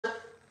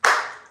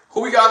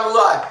Who we got in the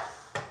live?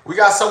 We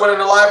got someone in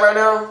the live right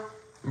now?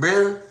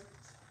 Really?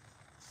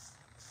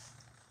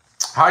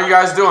 How you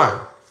guys doing?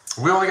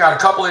 We only got a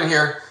couple in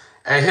here.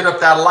 And hit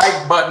up that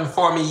like button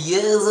for me.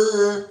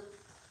 Yes.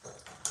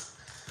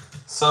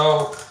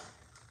 So,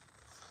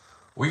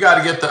 we got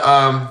to get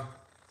the,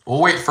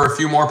 we'll wait for a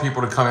few more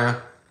people to come in.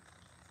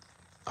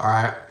 All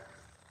right.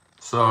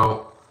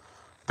 So,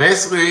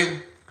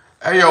 basically,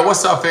 hey, yo,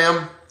 what's up,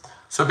 fam?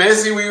 So,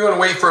 basically, we're going to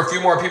wait for a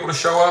few more people to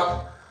show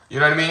up. You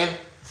know what I mean?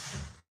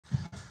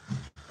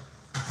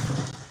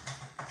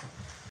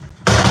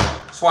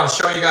 Just want to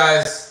show you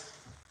guys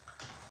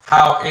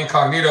how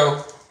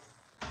Incognito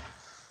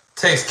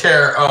takes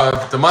care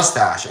of the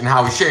mustache and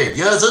how we shave.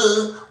 Yes,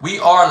 we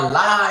are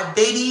live,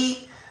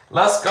 baby.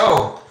 Let's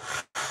go.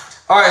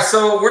 All right,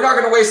 so we're not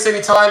going to waste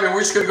any time, and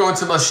we're just going to go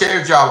into the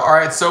shave job. All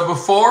right, so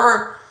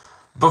before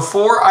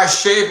I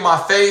shave my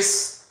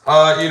face,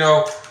 you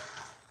know,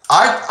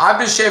 I've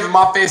been shaving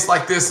my face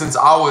like this since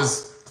I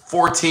was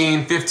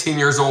 14, 15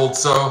 years old.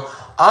 So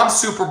I'm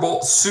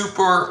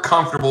super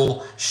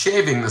comfortable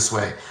shaving this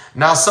way.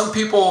 Now, some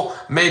people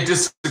may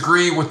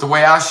disagree with the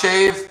way I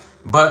shave,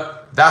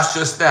 but that's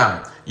just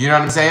them. You know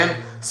what I'm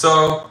saying?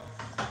 So,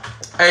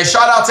 hey,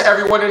 shout out to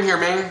everyone in here,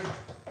 man.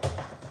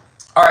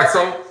 All right,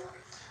 so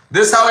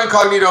this is how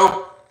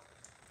Incognito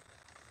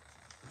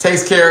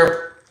takes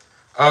care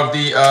of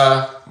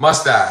the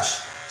mustache.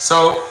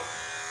 So,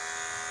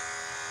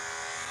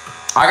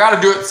 I got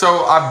to do it.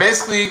 So, I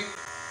basically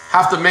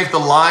have to make the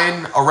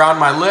line around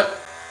my lip.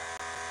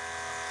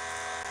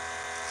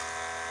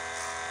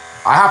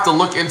 I have to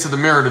look into the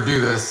mirror to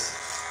do this.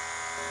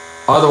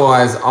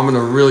 Otherwise, I'm going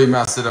to really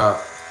mess it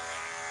up.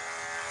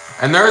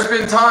 And there's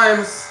been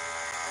times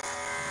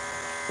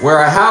where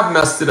I have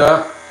messed it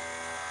up,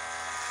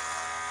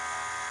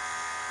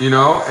 you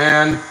know,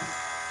 and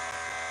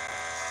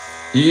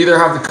you either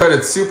have to cut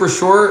it super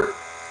short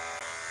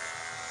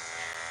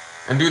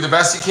and do the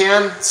best you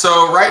can.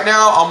 So right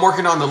now, I'm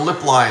working on the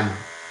lip line.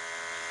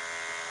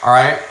 All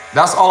right,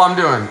 that's all I'm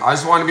doing. I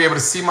just want to be able to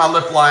see my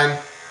lip line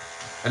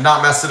and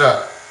not mess it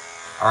up.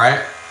 All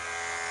right.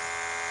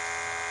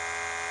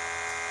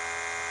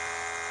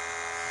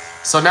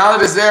 So now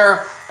that it's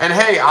there, and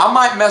hey, I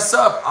might mess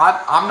up.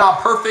 I'm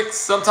not perfect.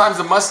 Sometimes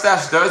the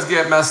mustache does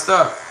get messed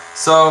up.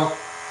 So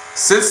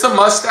since the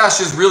mustache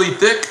is really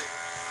thick,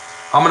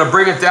 I'm going to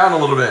bring it down a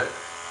little bit.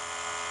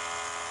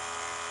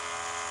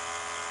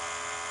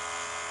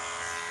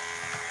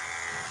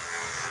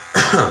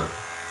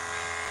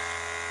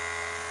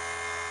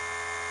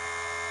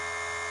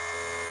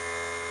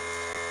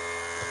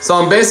 So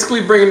I'm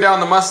basically bringing down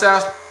the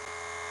mustache.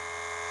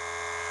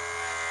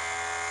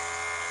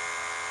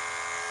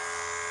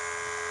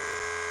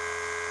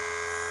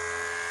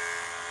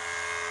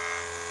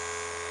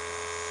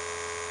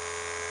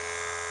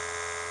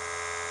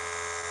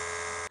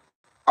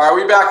 All right,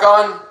 we back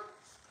on.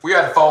 We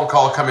had a phone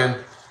call come in.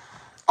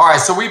 All right,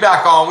 so we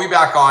back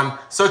on.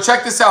 So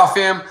check this out,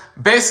 fam.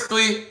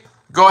 Basically,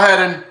 go ahead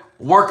and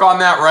work on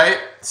that, right?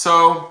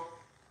 So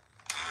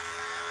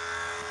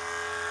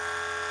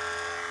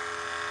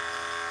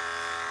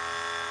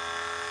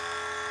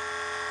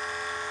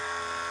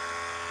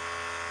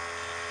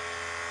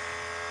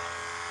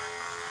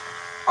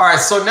all right,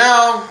 so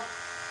now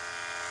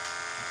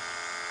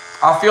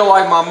I feel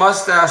like my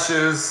mustache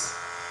is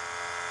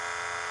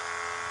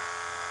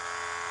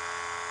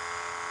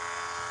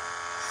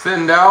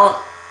thinned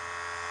out.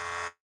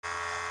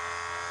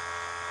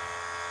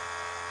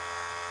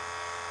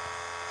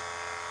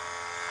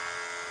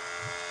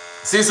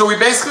 See, so we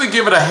basically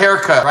give it a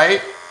haircut,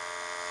 right?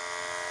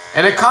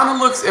 And it kind of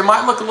looks, it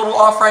might look a little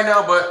off right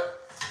now,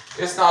 but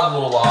it's not a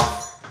little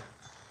off,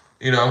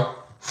 you know?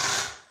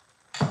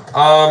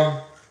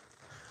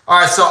 All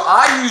right, so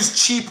I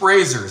use cheap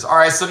razors. All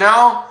right, so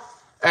now,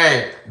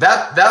 hey,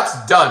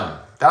 that's done.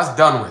 That's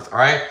done with, all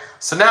right?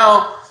 So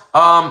now,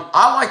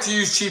 I like to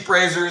use cheap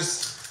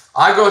razors.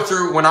 I go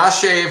through, when I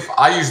shave,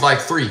 I use like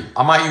 3.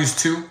 I might use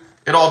 2.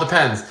 It all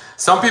depends.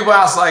 Some people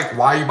ask like,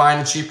 why are you buying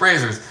the cheap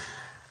razors?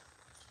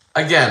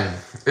 Again,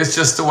 it's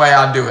just the way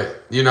I do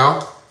it, you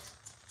know?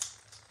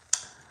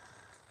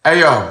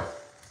 Hey, yo.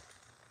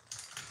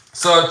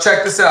 So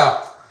check this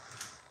out.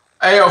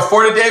 Hey, yo,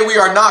 for today, we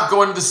are not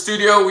going to the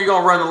studio. We're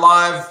going to run the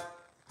live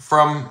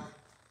from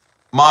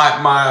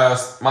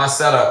my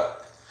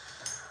setup.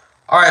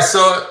 All right,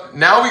 so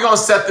now we're going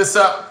to set this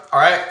up, all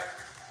right?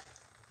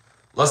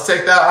 Let's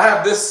take that. I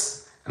have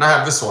this, and I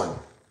have this one.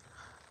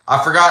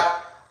 I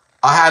forgot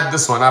I had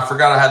this one. I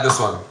forgot I had this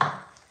one.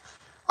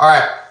 All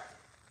right.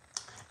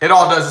 It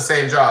all does the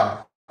same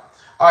job.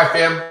 All right,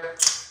 fam.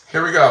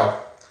 Here we go.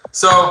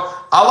 So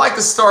I like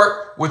to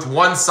start with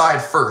one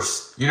side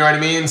first. You know what I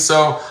mean?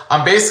 So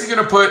I'm basically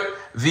going to put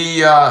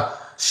the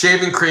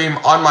shaving cream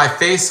on my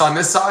face on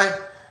this side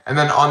and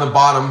then on the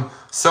bottom.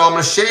 So I'm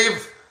going to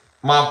shave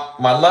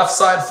my left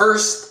side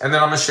first, and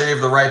then I'm going to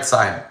shave the right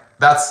side.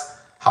 That's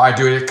how I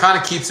do it. It kind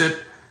of keeps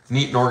it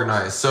neat and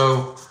organized.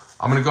 So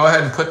I'm going to go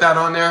ahead and put that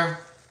on there.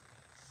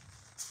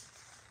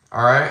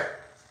 All right.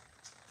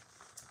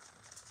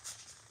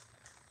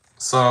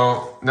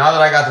 So now that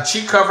I got the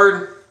cheek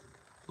covered,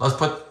 let's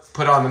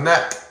put on the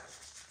neck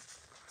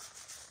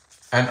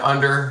and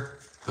under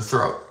the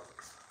throat.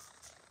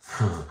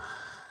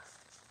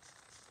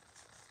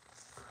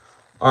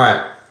 All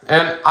right,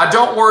 and I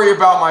don't worry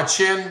about my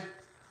chin.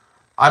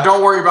 I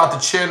don't worry about the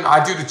chin.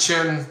 I do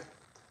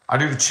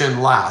the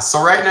chin last.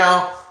 So right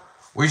now,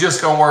 we just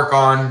gonna work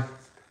on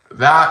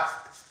that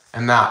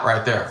and that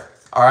right there.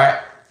 All right.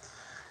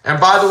 And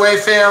by the way,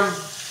 fam,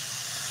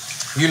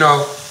 you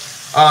know,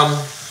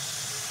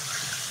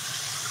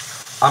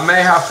 I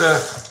may have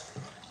to,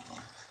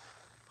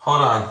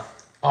 hold on.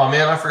 Oh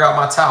man, I forgot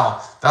my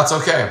towel. That's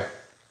okay.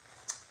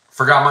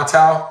 Forgot my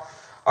towel.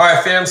 All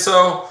right, fam.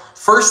 So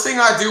first thing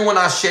I do when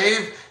I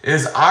shave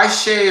is I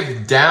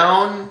shave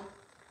down.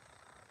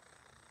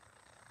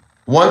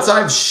 Once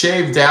I've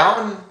shaved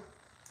down,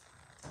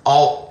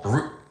 I'll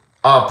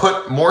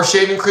put more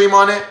shaving cream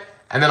on it,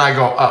 and then I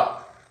go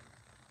up.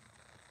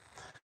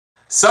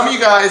 Some of you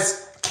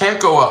guys can't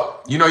go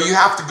up. You know, you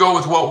have to go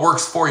with what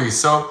works for you.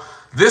 So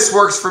this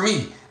works for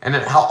me, and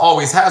it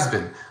always has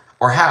been,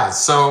 or has.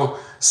 So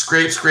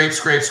scrape, scrape,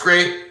 scrape,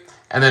 scrape,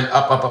 and then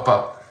up, up, up,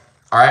 up.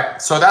 All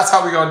right, so that's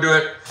how we're gonna do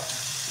it.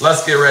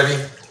 Let's get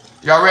ready.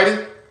 Y'all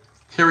ready?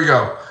 Here we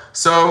go.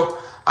 So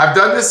I've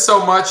done this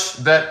so much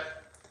that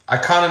I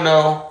kind of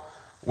know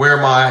where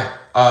my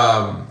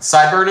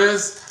sideburn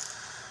is.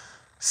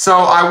 So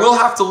I will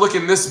have to look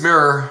in this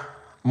mirror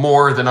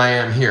more than I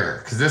am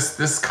here, because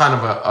this kind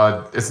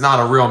of it's not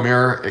a real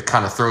mirror. It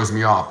kind of throws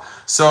me off.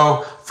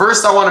 So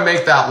first I want to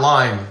make that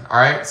line. All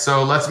right,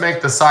 so let's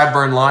make the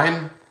sideburn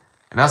line,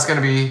 and that's going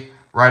to be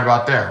right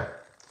about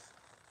there.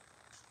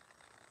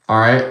 All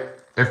right,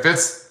 if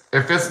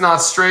it's not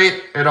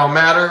straight, it don't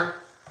matter,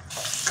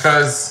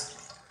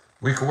 because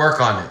we can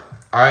work on it.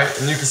 All right,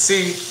 and you can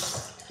see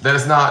that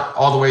it's not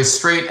all the way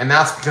straight, and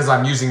that's because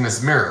I'm using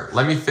this mirror.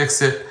 Let me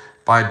fix it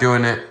by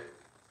doing it.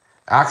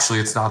 Actually,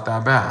 it's not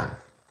that bad.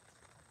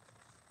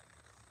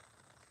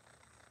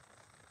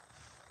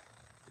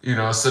 You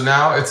know, so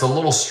now it's a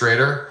little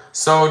straighter.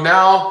 So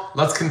now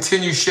let's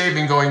continue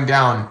shaving going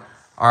down.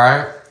 All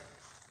right.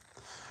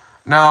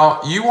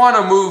 Now you want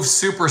to move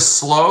super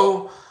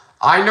slow.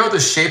 I know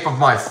the shape of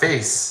my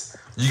face.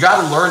 You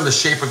got to learn the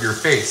shape of your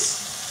face.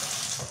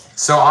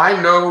 So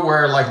I know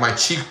where like my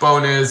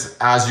cheekbone is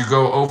as you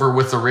go over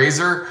with the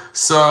razor.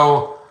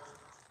 So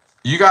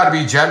you got to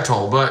be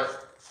gentle,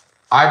 but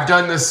I've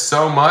done this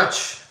so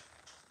much,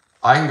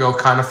 I can go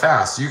kind of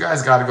fast. You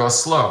guys got to go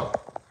slow.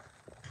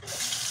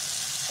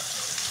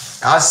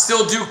 I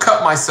still do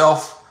cut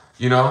myself,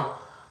 you know,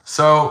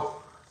 so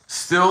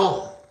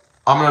still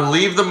I'm going to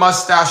leave the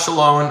mustache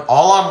alone.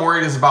 All I'm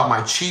worried is about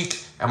my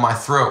cheek and my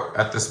throat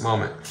at this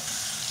moment.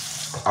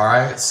 All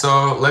right,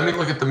 so let me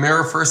look at the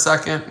mirror for a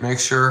second, make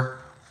sure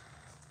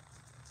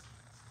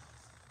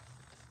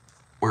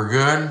we're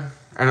good.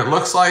 And it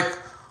looks like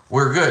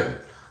we're good.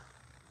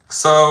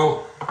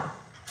 So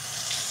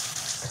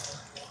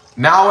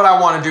now what I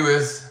want to do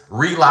is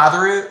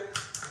re-lather it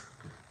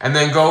and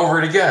then go over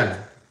it again.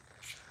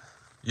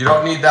 You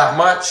don't need that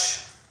much.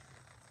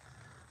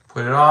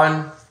 Put it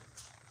on.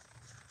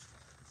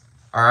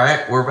 All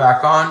right, we're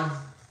back on.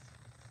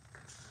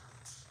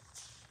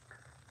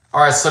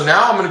 All right, so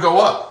now I'm gonna go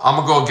up. I'm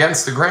gonna go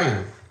against the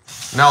grain.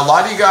 Now, a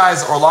lot of you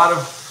guys, or a lot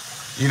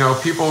of, you know,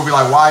 people will be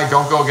like, why?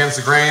 Don't go against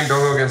the grain, don't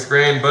go against the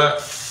grain.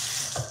 But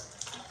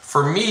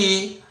for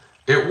me,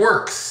 it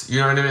works.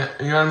 You know what I mean?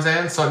 You know what I'm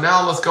saying? So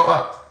now let's go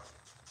up.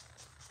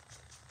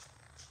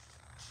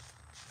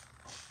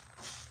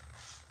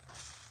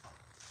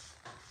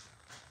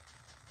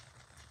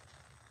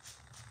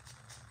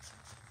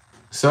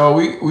 So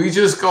we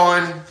just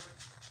going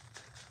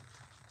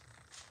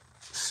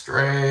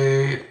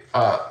straight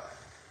up,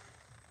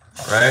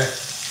 right?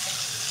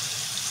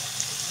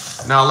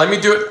 Now let me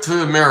do it to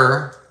the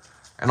mirror,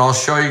 and I'll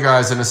show you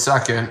guys in a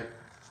second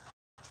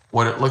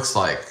what it looks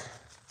like.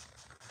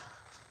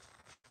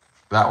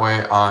 That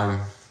way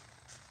I'm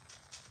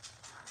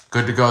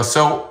good to go.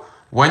 So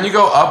when you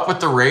go up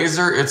with the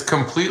razor, it's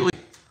completely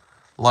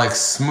like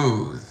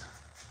smooth,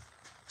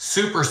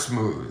 super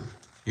smooth,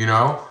 you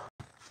know?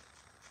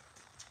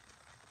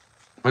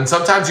 And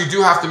sometimes you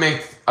do have to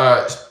make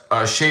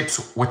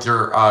shapes with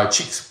your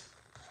cheeks.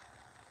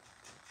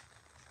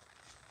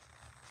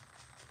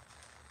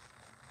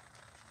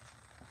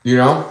 You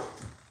know?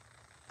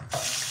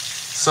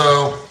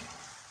 So,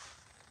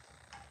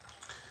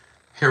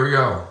 here we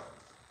go.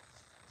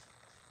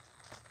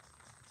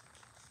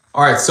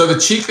 All right, so the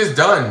cheek is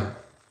done.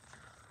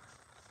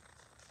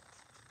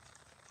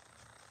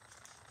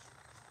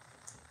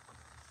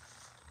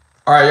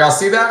 All right, y'all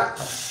see that?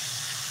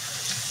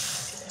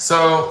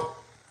 So,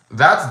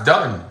 that's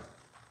done.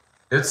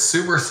 It's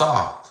super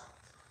soft.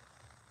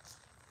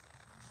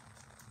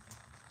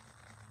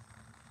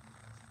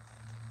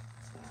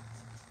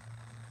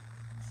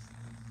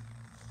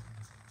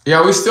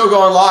 Yeah, we're still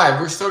going live.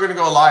 We're still going to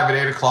go live at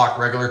 8 o'clock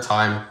regular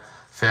time,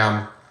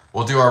 fam.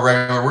 We'll do our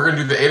regular. We're going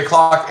to do the 8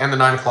 o'clock and the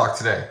 9 o'clock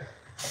today.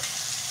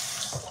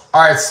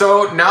 All right,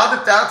 so now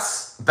that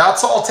that's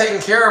that's all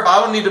taken care of. I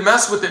don't need to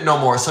mess with it no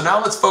more. So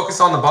now let's focus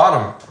on the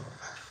bottom.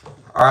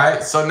 All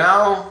right, so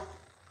now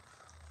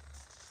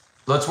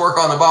let's work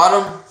on the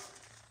bottom.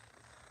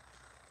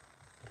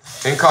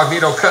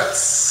 Incognito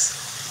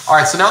cuts. All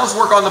right, so now let's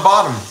work on the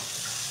bottom.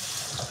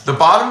 The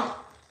bottom,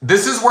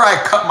 this is where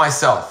I cut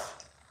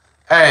myself.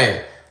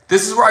 Hey,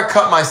 this is where I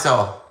cut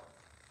myself.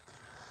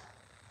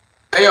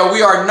 Hey, yo,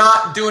 we are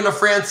not doing a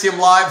Francium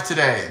live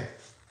today.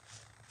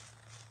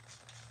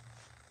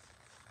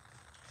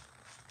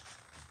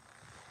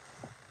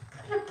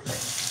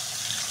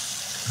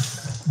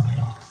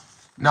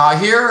 Now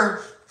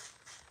here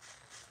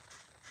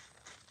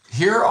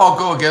I'll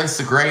go against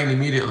the grain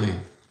immediately.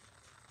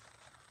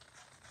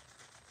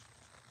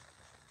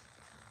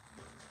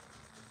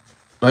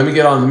 Let me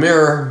get on the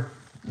mirror,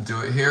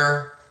 do it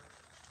here.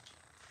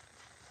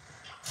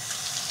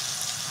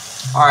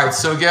 All right,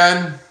 so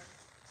again,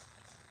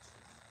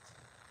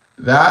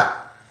 that.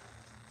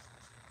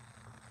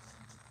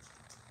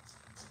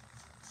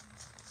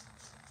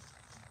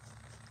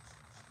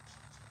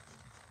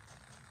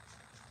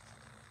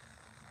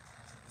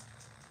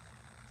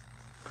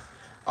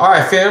 All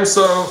right, fam,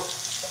 so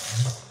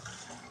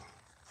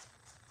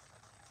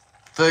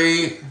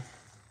the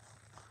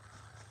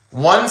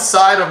one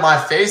side of my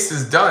face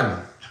is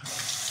done.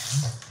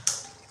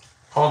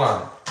 Hold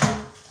on.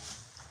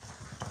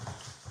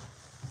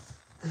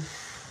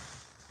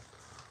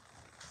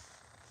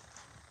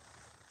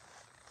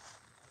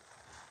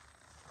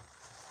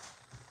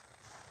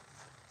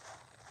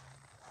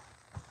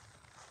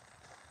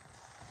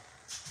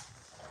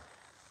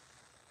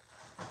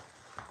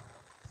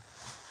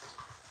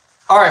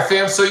 All right,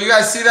 fam, so you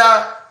guys see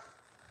that?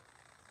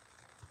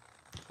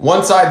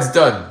 One side's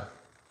done.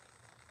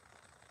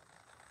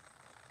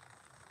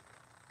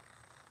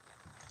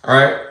 All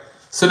right,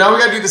 so now we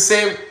gotta do the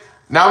same.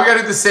 Now we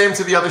gotta do the same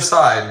to the other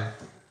side.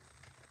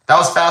 That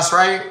was fast,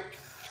 right?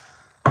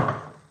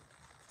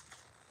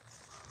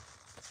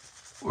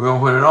 We're gonna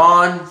put it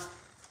on.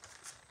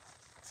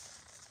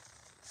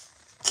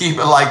 Keep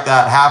it like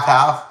that, half,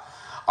 half.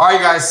 All right,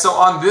 guys, so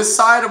on this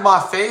side of my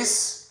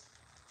face,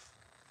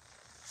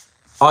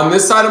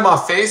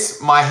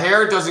 my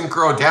hair doesn't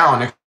grow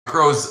down. It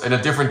grows in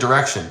a different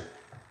direction.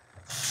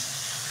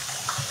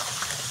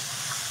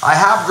 I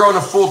have grown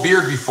a full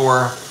beard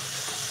before.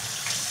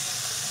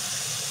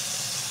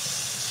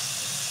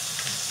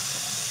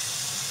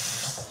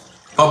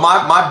 But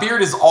my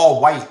beard is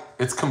all white.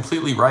 It's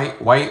completely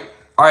white.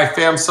 All right,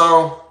 fam,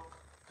 so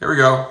here we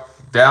go.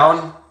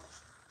 Down.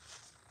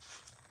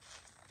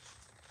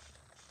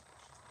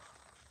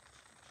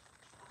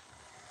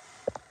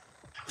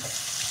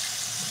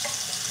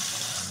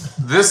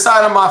 This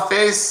side of my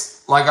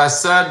face, like I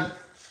said,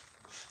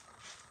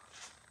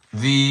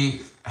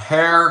 the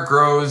hair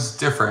grows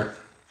different.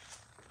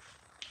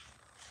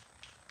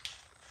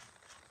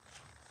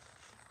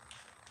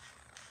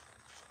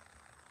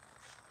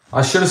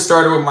 I should have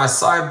started with my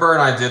sideburn.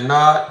 I did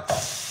not.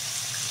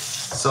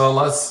 So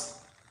let's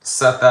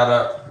set that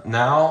up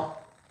now.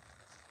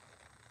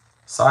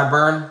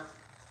 Sideburn.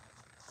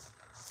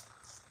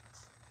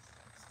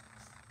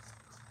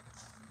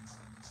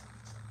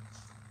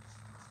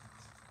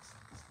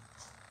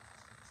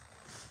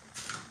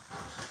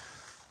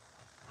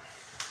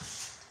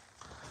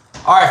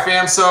 All right,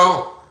 fam,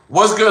 so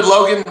what's good,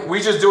 Logan?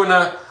 We just doing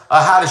a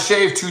how to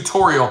shave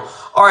tutorial.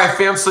 All right,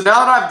 fam, so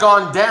now that I've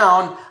gone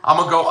down, I'm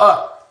gonna go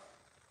up.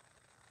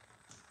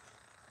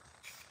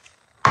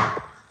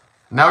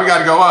 Now we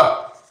gotta go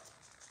up.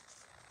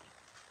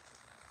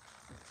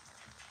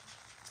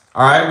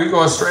 All right, we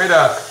going straight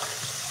up.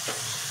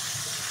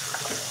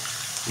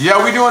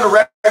 Yeah, we doing a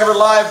regular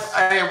live.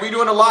 Hey, we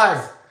doing a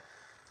live.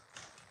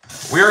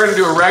 We are gonna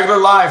do a regular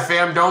live,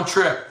 fam, don't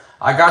trip.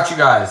 I got you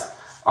guys.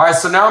 All right,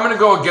 so now I'm going to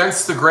go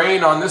against the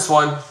grain on this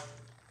one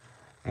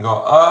and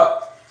go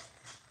up,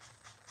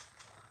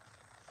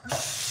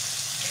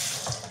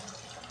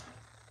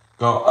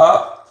 go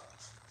up,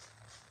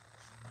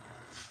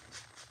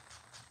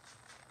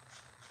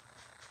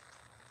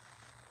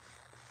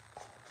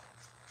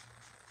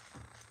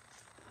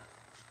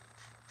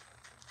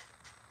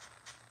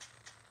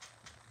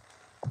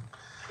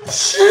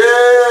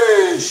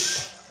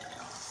 sheesh.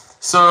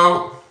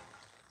 So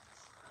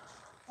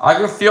I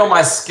can feel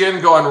my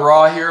skin going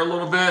raw here a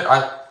little bit.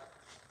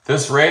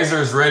 This razor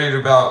is ready to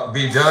about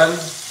be done.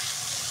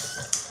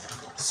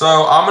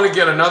 So I'm gonna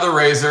get another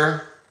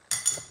razor.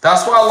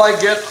 That's why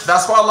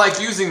I like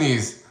using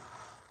these,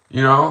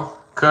 you know,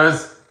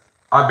 because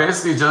I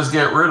basically just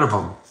get rid of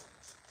them.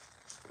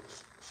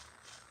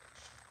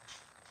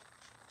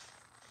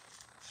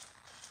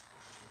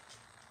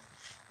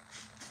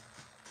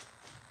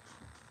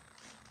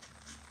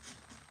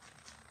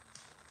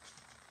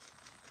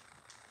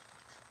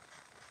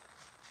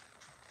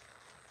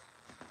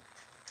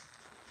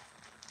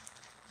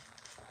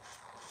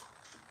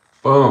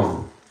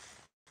 Boom.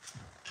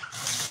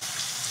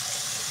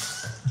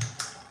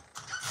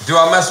 Do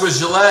I mess with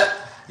Gillette?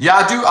 Yeah,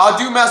 I do. I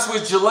do mess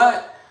with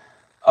Gillette.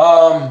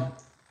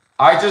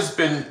 I just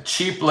been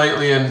cheap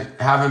lately and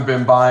haven't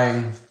been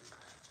buying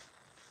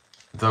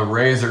the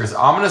razors.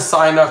 I'm gonna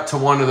sign up to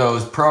one of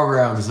those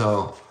programs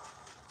though.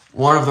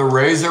 One of the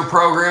razor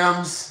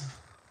programs.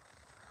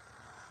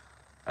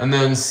 And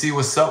then see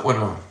what's up with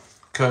them.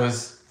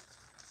 Because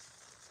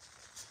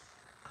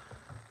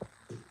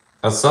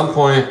at some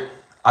point,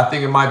 I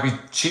think it might be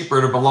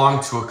cheaper to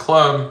belong to a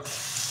club.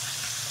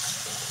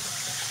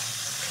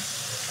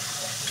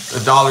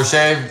 The Dollar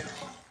Shave.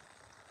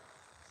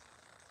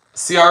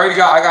 See, I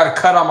got a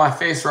cut on my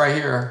face right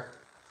here.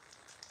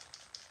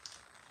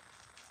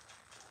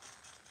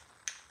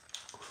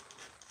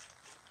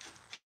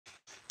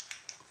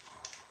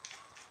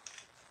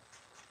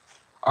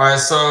 All right,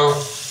 so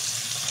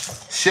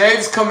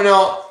shave's coming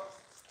out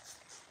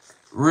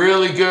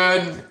really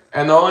good.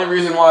 And the only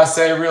reason why I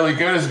say really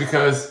good is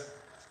because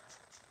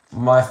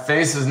my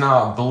face is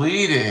not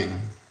bleeding.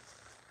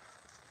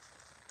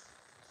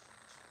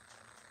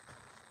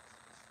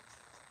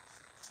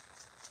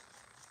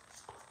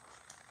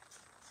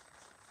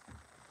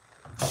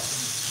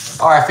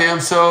 All right, fam,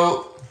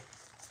 so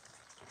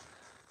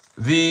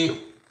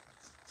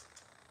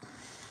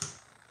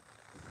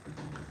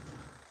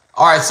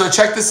all right, so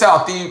check this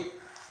out.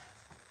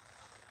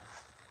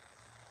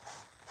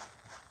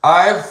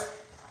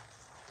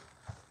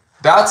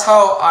 That's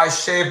how I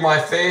shave my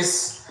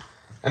face.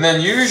 And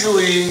then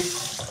usually,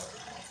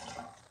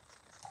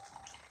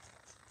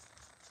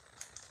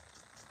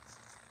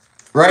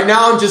 right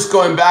now I'm just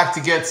going back to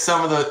get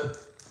some of the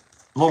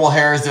little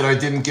hairs that I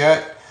didn't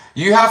get.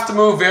 You have to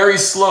move very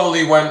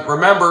slowly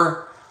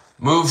remember,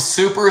 move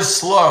super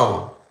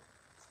slow.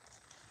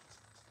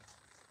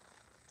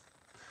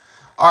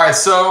 All right,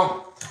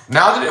 so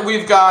now that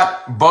we've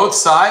got both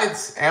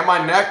sides and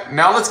my neck,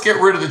 now let's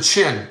get rid of the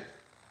chin.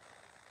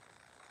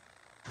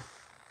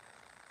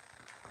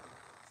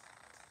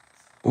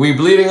 We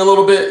bleeding a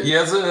little bit?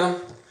 Yes, I am.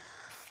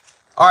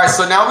 All right,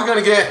 so now we're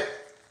gonna get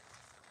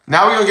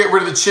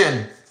rid of the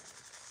chin.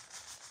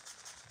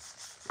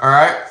 All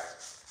right,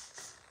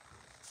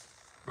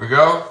 here we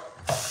go.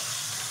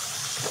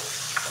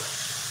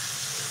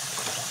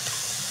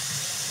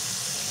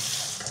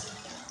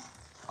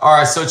 All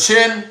right, so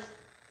chin,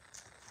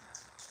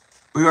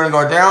 we're gonna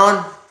go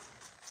down.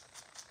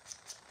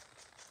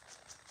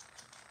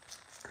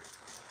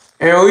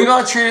 And we're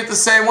gonna treat it the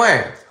same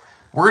way.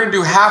 We're gonna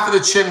do half of the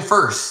chin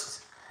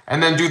first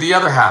and then do the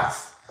other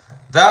half.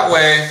 That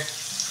way,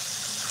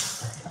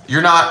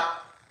 you're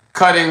not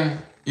cutting,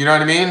 you know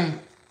what I mean?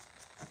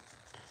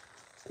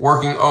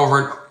 Working over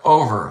and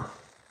over.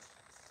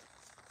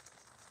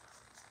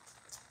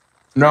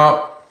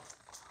 No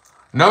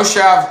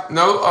shaft,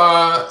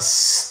 no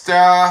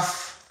staff.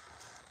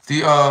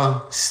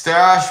 The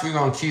stash, we're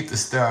gonna keep the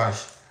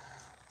stash.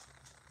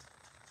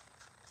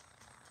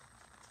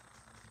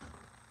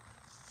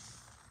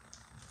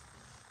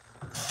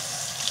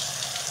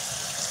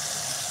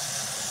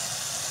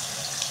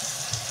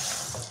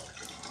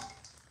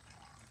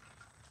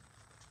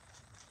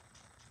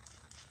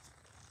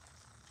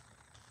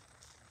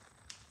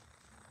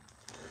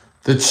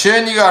 The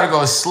chin, you gotta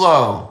go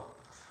slow.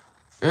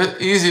 It's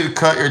easy to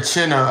cut your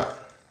chin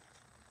up.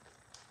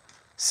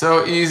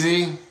 So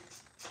easy.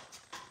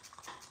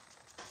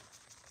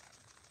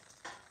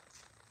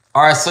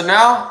 All right, so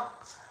now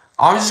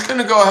I'm just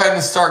gonna go ahead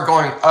and start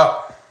going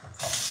up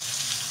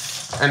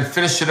and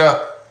finish it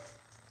up.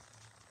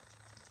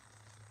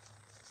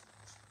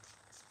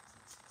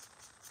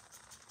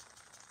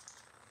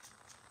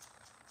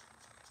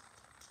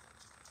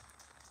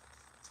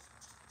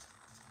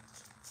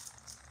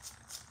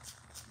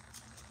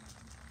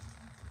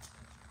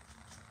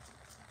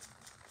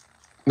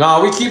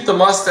 No, we keep the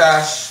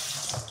mustache.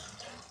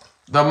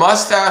 The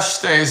mustache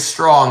stays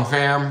strong,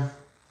 fam.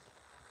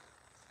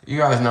 You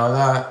guys know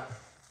that.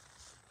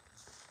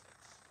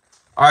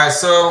 All right,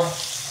 so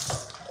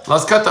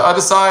let's cut the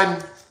other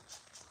side.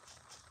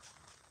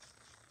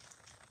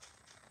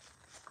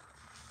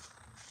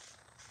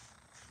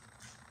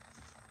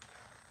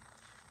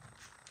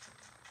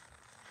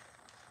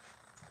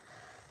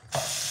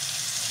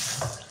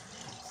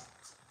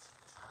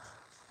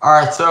 All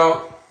right,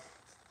 so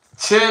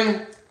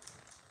chin.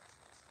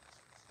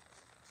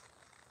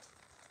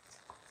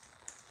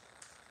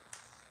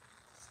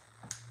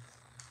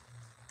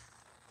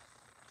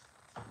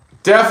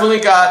 Definitely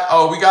we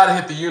gotta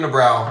hit the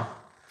unibrow.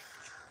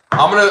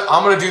 I'm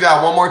gonna do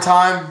that one more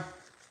time.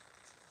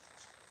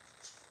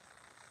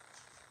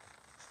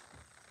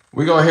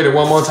 We're gonna hit it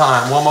one more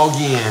time, one more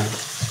again.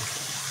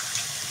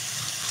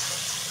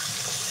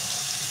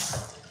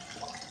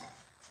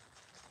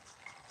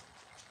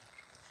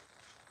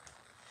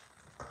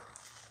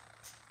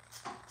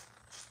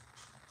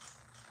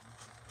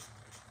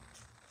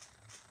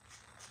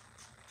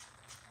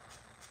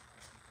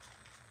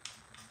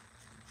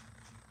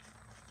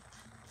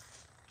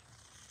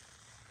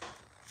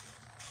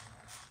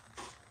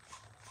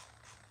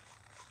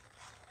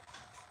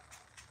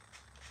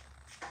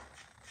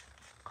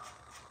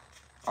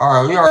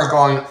 All right, we are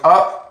going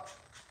up.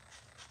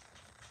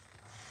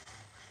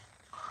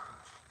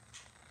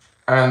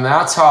 And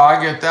that's how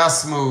I get that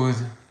smooth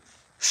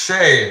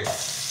shave.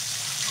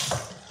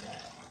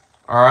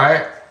 All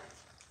right.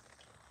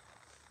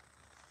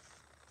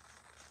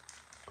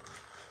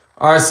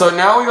 All right, so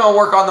now we're going to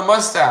work on the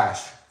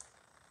mustache.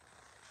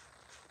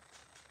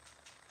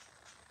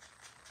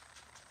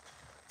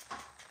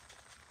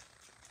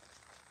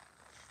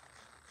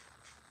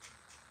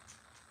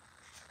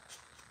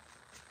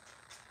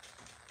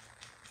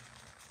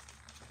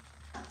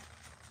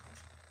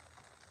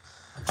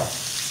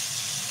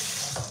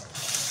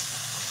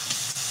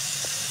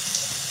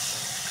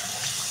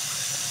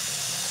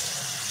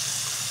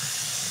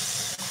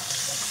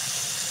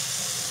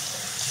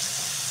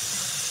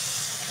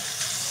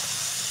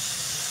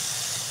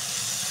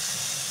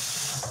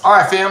 All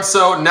right, fam,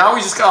 so now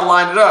we just got to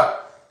line it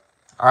up.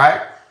 All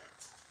right.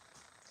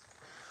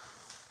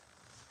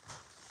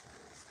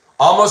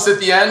 Almost at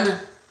the end.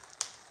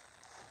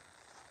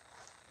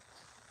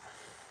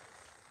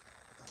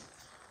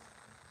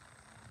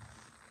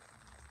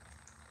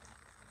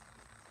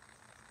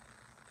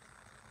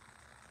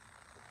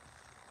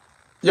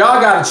 Y'all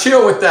got to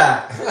chill with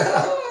that.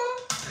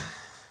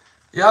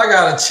 Y'all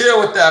got to chill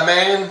with that,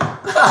 man.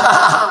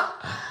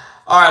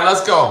 All right,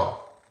 let's go.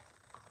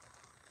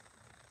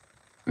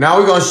 Now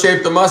we're going to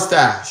shape the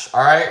mustache,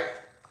 all right?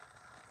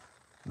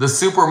 The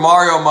Super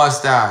Mario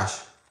mustache.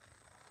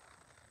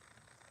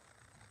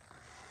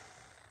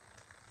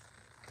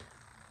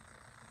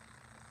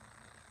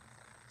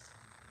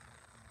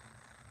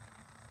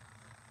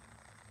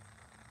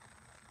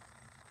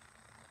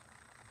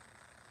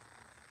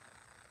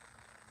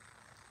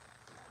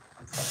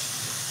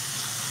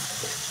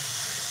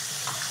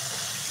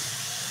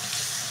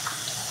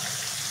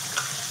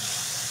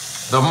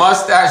 The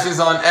mustache is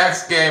on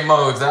X game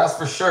modes, that's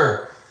for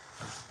sure.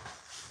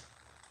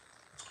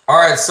 All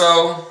right,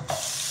 so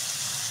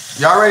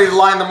y'all ready to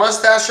line the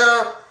mustache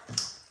up?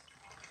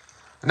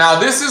 Now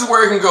this is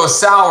where it can go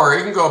sour.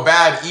 It can go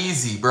bad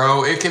easy,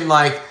 bro. It can,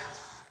 like,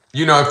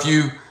 you know, if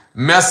you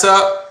mess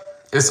up,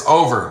 it's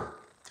over.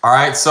 All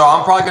right, so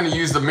I'm probably gonna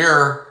use the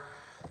mirror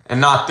and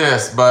not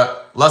this,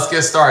 but let's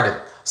get started.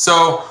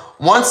 So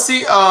once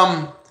the,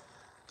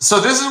 so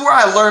this is where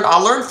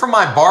I learned from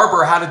my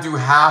barber how to do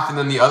half and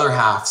then the other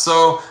half.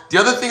 So the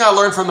other thing I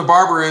learned from the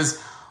barber is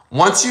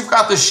once you've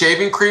got the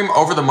shaving cream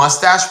over the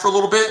mustache for a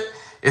little bit,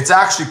 it's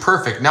actually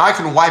perfect. Now I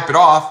can wipe it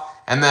off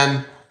and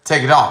then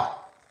take it off.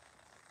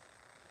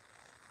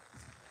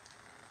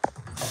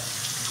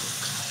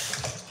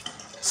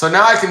 So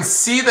now I can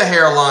see the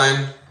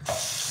hairline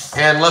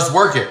and let's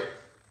work it.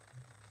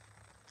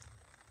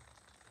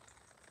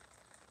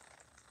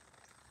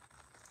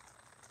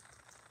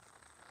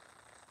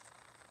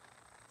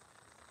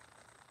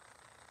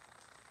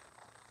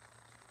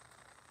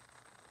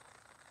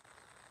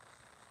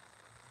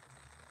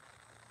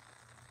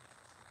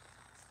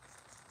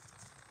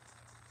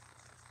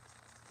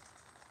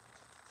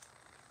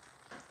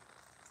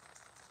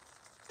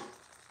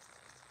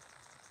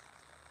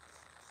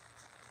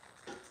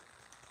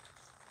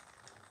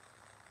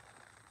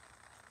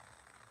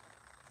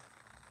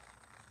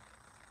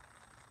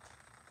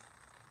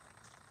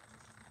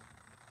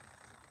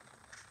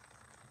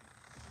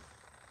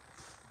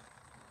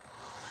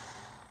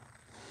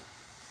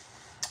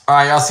 All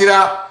right, y'all see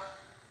that?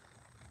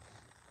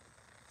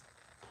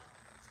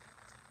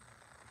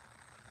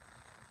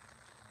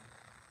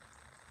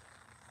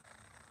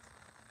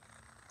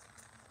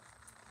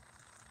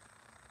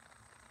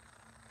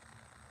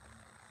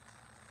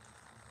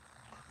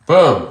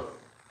 Boom.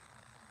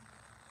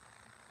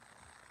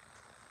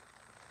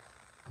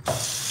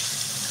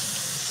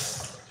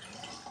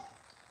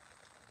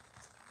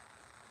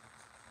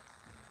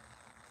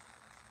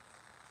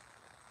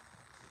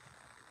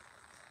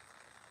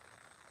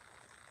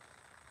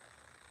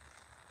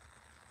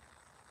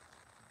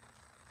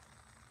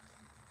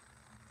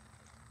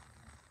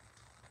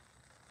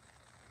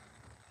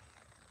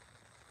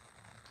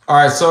 All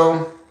right,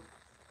 so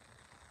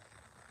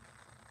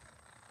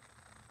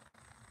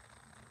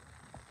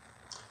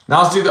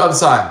now let's do the other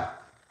side.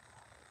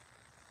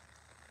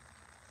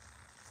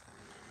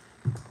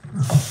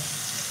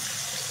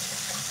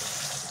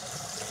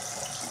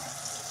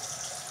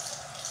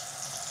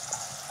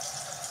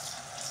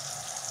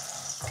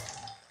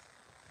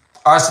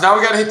 All right, so now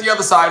we got to hit the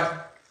other side.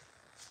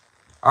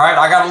 All right,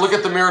 I got to look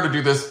at the mirror to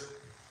do this.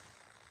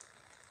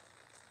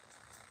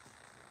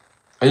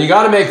 And you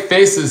got to make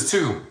faces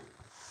too.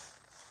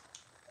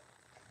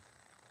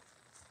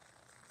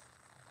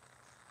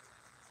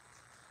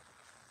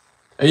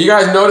 And you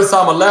guys notice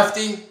I'm a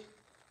lefty?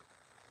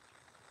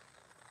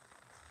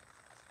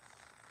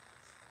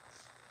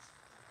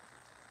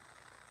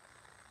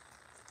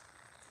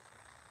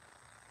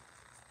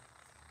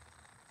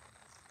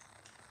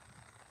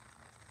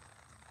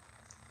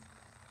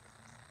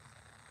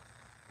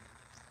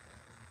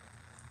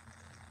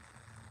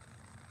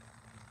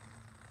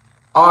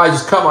 Oh, I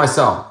just cut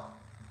myself.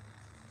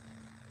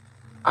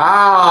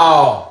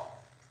 Ow.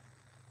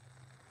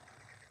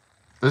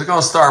 This is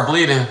going to start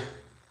bleeding.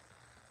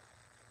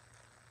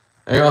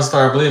 It's going to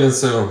start bleeding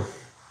soon.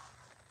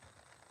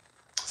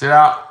 See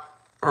that?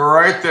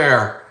 Right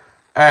there.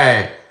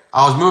 Hey,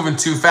 I was moving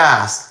too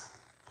fast.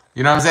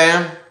 You know what I'm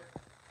saying?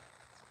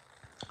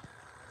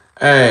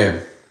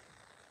 Hey.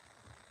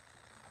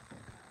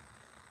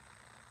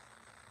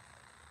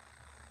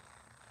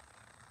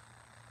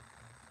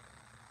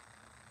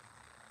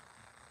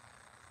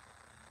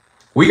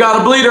 We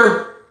got a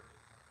bleeder.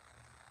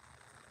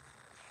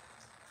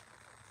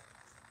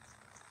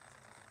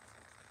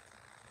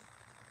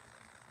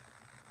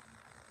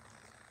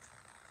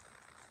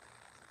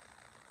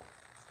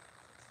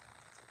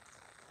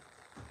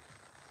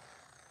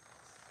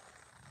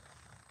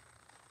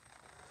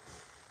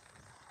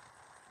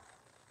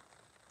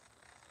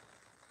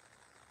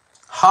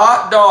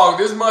 Hot dog,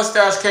 this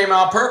mustache came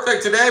out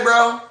perfect today,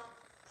 bro.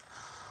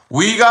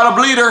 We got a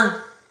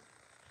bleeder.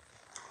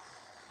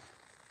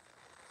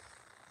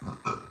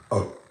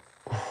 Oh.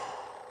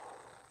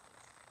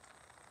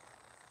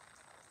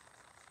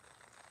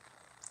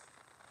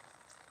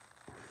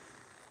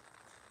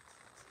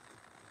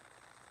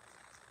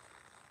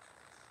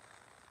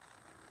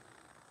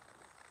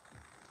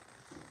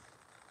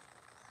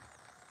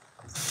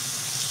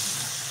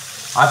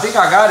 I think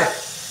I got it.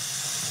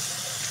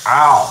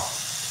 Ow.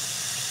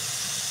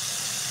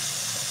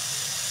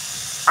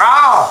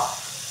 Ow!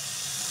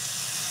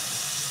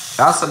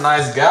 That's a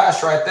nice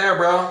gash right there,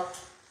 bro.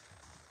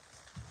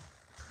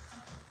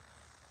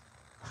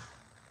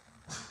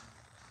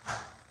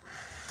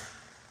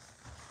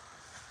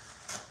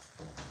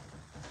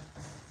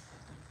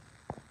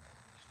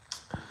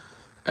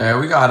 Hey,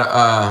 we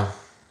got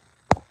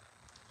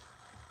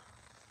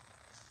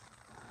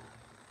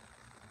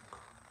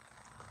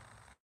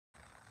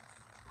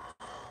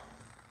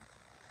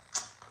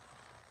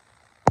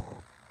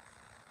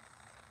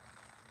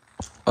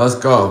let's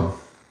go.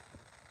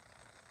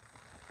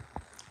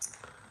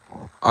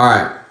 All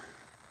right.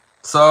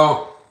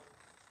 So,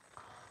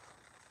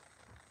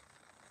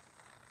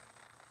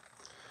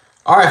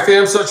 all right,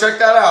 fam. So check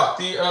that out.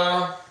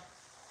 The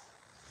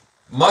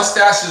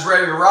mustache is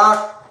ready to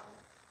rock.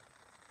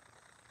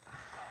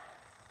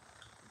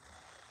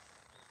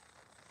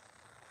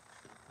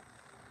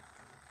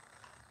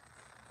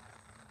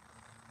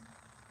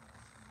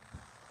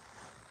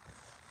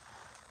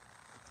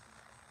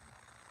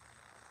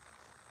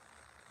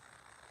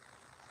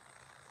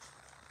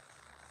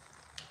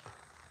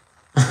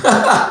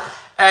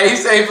 Hey,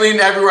 he's safe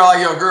bleeding everywhere like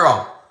your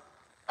girl.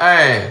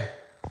 Hey.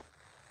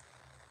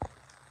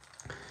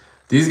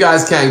 These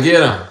guys can't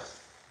get him.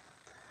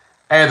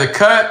 Hey,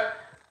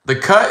 the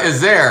cut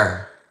is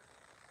there.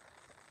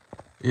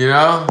 You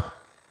know?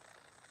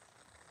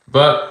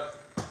 But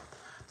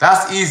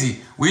that's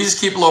easy. We just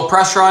keep a little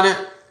pressure on it.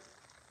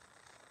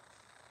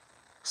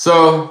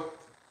 So,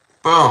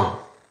 boom.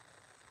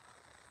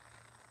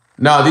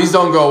 No, these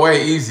don't go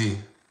away easy.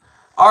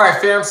 All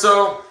right, fam.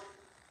 So,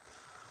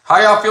 how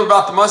y'all feel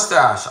about the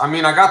mustache? I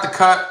mean, I got the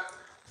cut.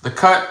 The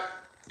cut,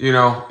 you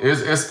know,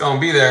 it's going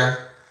to be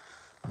there.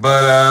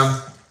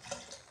 But,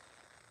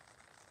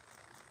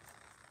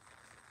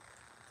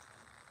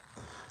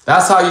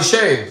 that's how you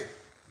shave,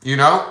 you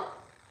know?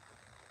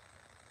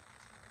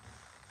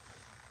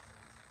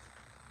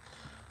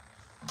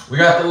 We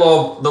got the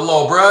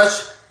little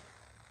brush.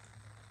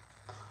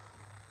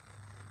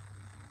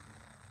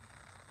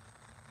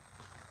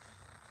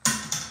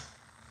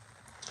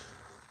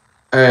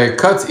 Hey,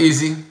 cut's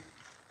easy.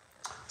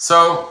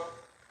 So,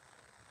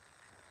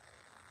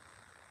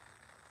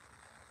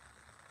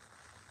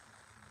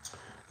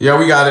 yeah,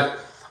 we got it.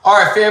 All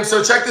right, fam.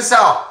 So check this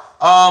out.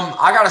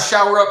 I got to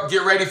shower up,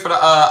 get ready for the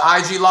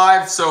IG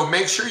Live. So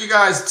make sure you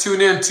guys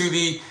tune in to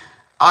the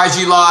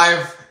IG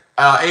Live,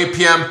 8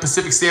 p.m.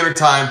 Pacific Standard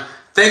Time.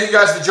 Thank you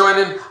guys for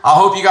joining. I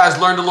hope you guys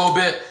learned a little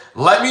bit.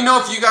 Let me know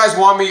if you guys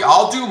want me.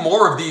 I'll do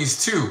more of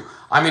these too.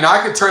 I mean,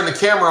 I could turn the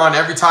camera on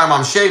every time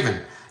I'm shaving.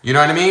 You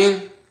know what I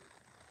mean?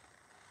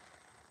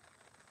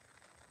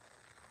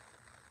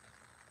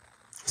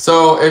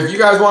 So if you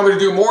guys want me to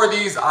do more of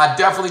these, I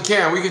definitely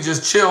can. We could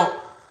just chill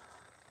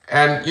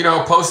and, you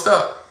know, post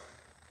up.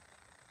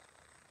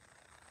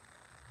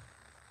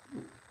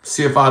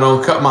 See if I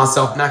don't cut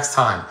myself next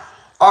time.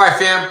 All right,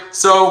 fam.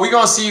 So we're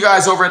going to see you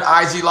guys over at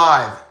IG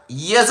Live.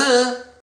 Yes, sir.